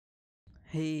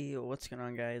Hey, what's going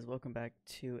on, guys? Welcome back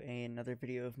to another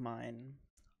video of mine.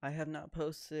 I have not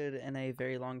posted in a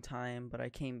very long time, but I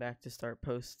came back to start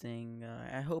posting,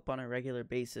 I hope on a regular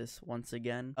basis once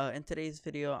again. In today's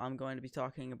video, I'm going to be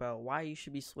talking about why you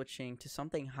should be switching to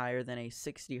something higher than a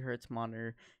 60Hz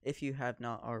monitor if you have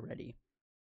not already.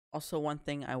 Also, one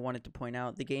thing I wanted to point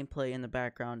out, the gameplay in the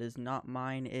background is not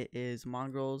mine, it is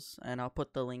Mongrel's, and I'll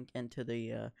put the link into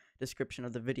the description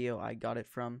of the video I got it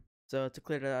from. So to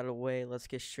clear that out of the way, let's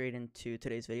get straight into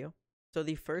today's video. So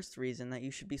the first reason that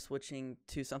you should be switching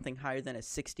to something higher than a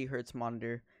 60Hz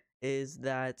monitor is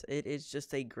that it is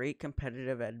just a great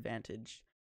competitive advantage.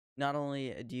 Not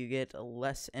only do you get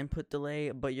less input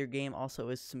delay, but your game also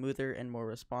is smoother and more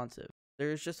responsive.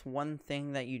 There's just one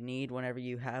thing that you need whenever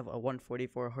you have a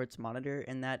 144Hz monitor,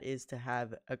 and that is to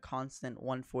have a constant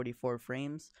 144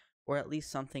 frames, or at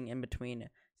least something in between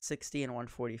 60 and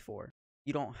 144.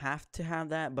 You don't have to have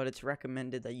that, but it's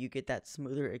recommended that you get that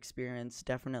smoother experience,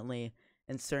 definitely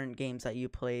in certain games that you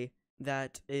play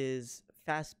that is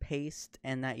fast paced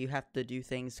and that you have to do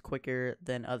things quicker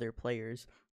than other players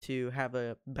to have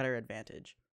a better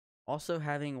advantage. Also,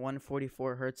 having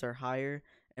 144Hz or higher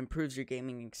improves your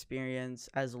gaming experience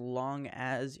as long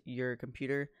as your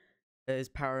computer is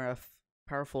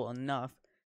powerful enough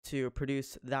to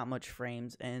produce that much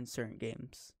frames in certain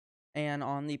games. And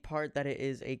on the part that it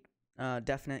is a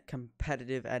definite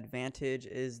competitive advantage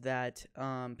is that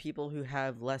people who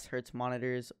have less hertz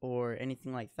monitors or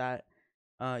anything like that,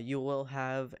 you will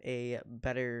have a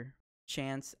better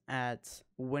chance at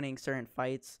winning certain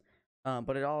fights,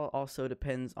 but it all also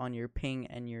depends on your ping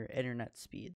and your internet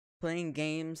speed. Playing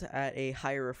games at a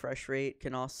higher refresh rate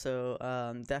can also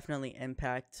definitely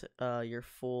impact your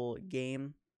full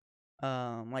game.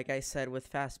 Like I said, with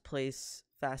fast-paced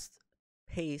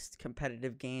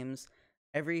competitive games,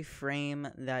 every frame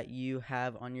that you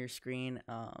have on your screen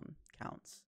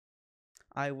counts.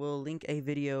 I will link a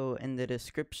video in the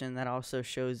description that also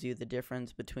shows you the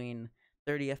difference between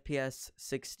 30 FPS,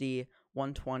 60,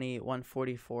 120,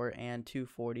 144, and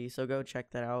 240, so go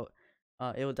check that out.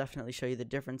 It will definitely show you the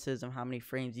differences of how many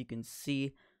frames you can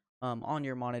see on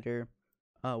your monitor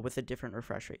with a different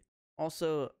refresh rate.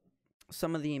 Also,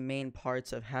 some of the main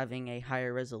parts of having a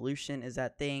higher resolution is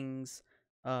that things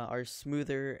are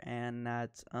smoother and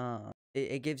that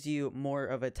it gives you more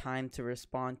of a time to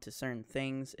respond to certain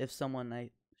things. If someone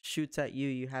shoots at you,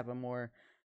 you have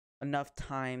enough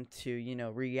time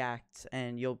to react,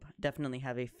 and you'll definitely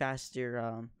have a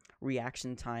faster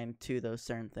reaction time to those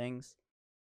certain things.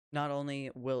 Not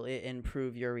only will it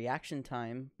improve your reaction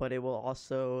time, but it will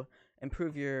also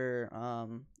improve your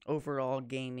overall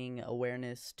gaming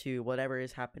awareness to whatever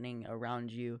is happening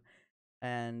around you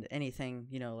and anything,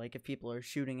 like if people are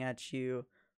shooting at you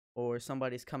or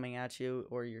somebody's coming at you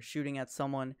or you're shooting at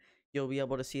someone, you'll be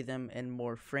able to see them in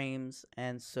more frames,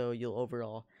 and so you'll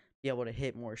overall be able to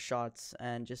hit more shots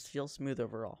and just feel smooth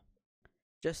overall.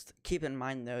 Just keep in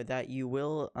mind though that you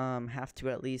will have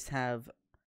to at least have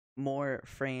more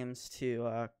frames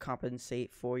to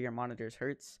compensate for your monitor's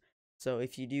hertz. So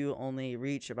if you do only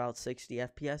reach about 60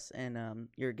 FPS in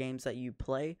your games that you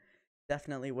play,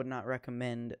 definitely would not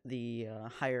recommend the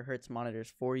higher hertz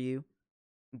monitors for you.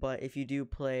 But if you do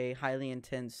play highly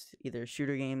intense either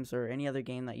shooter games or any other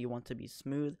game that you want to be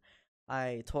smooth,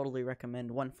 I totally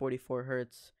recommend 144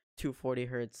 hertz, 240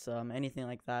 hertz, anything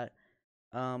like that.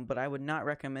 But I would not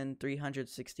recommend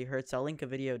 360 hertz. I'll link a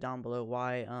video down below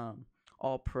why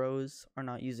all pros are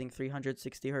not using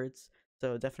 360 hertz.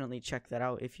 So definitely check that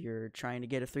out if you're trying to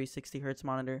get a 360 hertz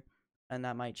monitor, and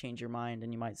that might change your mind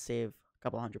and you might save a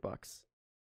couple $100.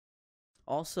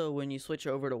 Also, when you switch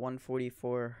over to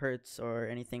 144 hertz or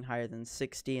anything higher than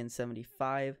 60 and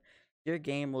 75, your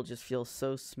game will just feel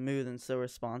so smooth and so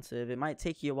responsive. It might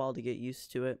take you a while to get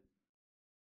used to it,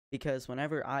 because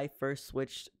whenever I first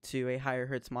switched to a higher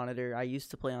hertz monitor, I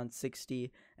used to play on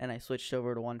 60 and I switched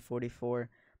over to 144.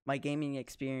 My gaming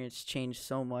experience changed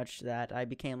so much that I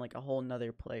became like a whole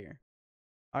nother player.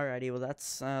 Alrighty, well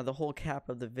that's the whole cap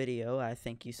of the video. I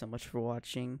thank you so much for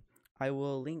watching. I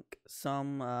will link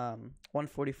some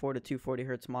 144 to 240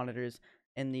 hertz monitors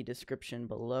in the description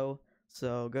below,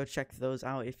 so go check those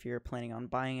out if you're planning on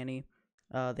buying any.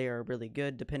 They are really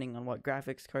good depending on what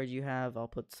graphics card you have. I'll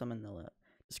put some in the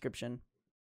description.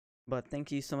 But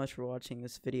thank you so much for watching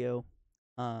this video.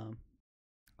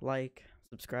 Like,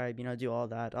 subscribe, do all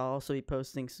that. I'll also be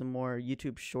posting some more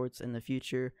YouTube shorts in the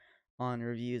future on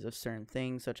reviews of certain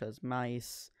things such as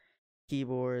mice,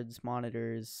 keyboards,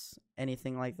 monitors,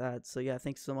 anything like that. So yeah,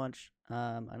 thanks so much,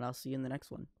 and I'll see you in the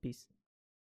next one. Peace.